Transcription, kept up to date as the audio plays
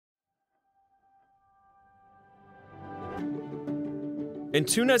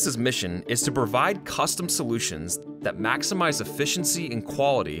Antunes' mission is to provide custom solutions that maximize efficiency and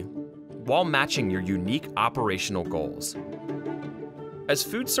quality while matching your unique operational goals. As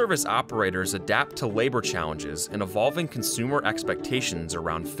food service operators adapt to labor challenges and evolving consumer expectations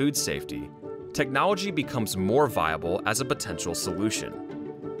around food safety, technology becomes more viable as a potential solution.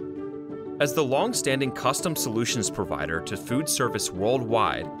 As the long-standing custom solutions provider to food service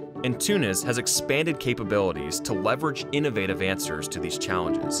worldwide, Antunes has expanded capabilities to leverage innovative answers to these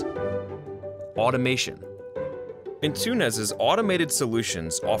challenges. Automation. Antunes' automated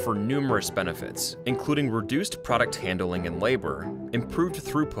solutions offer numerous benefits, including reduced product handling and labor, improved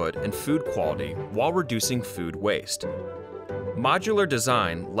throughput and food quality while reducing food waste. Modular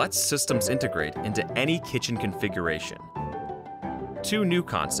design lets systems integrate into any kitchen configuration. Two new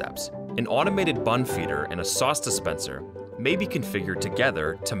concepts, an automated bun feeder and a sauce dispenser, may be configured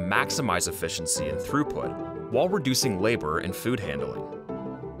together to maximize efficiency and throughput while reducing labor and food handling.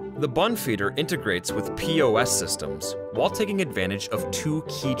 The Bun Feeder integrates with POS systems while taking advantage of two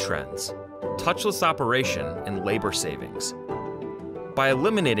key trends: touchless operation and labor savings. By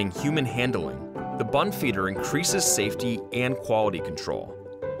eliminating human handling, the Bun Feeder increases safety and quality control.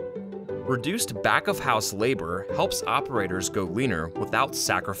 Reduced back-of-house labor helps operators go leaner without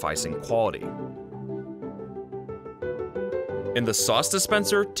sacrificing quality. And the sauce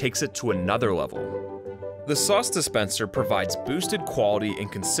dispenser takes it to another level. The sauce dispenser provides boosted quality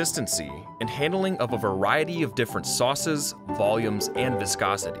and consistency in handling of a variety of different sauces, volumes, and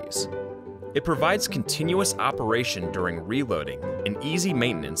viscosities. It provides continuous operation during reloading and easy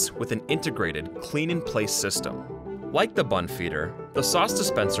maintenance with an integrated clean-in-place system. Like the Bun Feeder, the sauce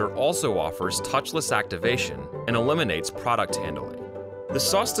dispenser also offers touchless activation and eliminates product handling. The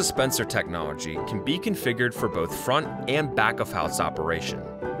sauce dispenser technology can be configured for both front and back-of-house operation.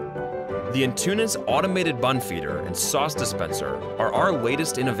 The Antunes automated bun feeder and sauce dispenser are our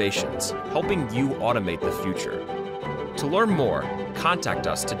latest innovations, helping you automate the future. To learn more, contact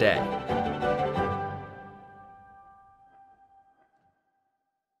us today